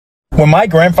When my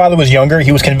grandfather was younger,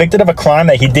 he was convicted of a crime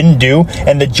that he didn't do,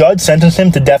 and the judge sentenced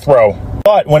him to death row.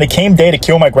 But when it came day to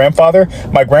kill my grandfather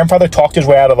talked his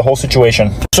way out of the whole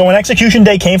situation. So when execution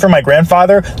day came for my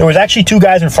grandfather, there was actually two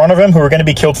guys in front of him who were going to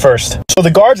be killed first. So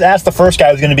the guards asked the first guy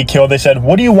who was going to be killed, they said,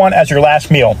 "What do you want as your last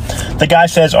meal?" The guy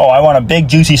says, "Oh, I want a big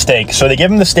juicy steak." So they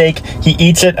give him the steak, he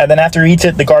eats it, and then after he eats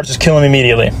it, the guards just kill him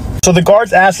immediately. So the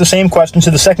guards ask the same question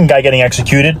to the second guy getting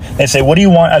executed. They say, "What do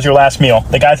you want as your last meal?"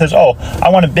 The guy says, "Oh, I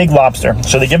want a big lobster."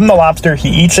 So they give him the lobster, he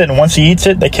eats it, and once he eats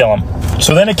it, they kill him.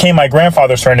 So then it came my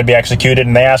grandfather's turn to be executed,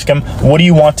 and they ask him, "What do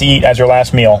you want to eat as your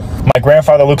last meal?" My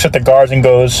grandfather looks at the guards and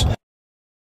goes,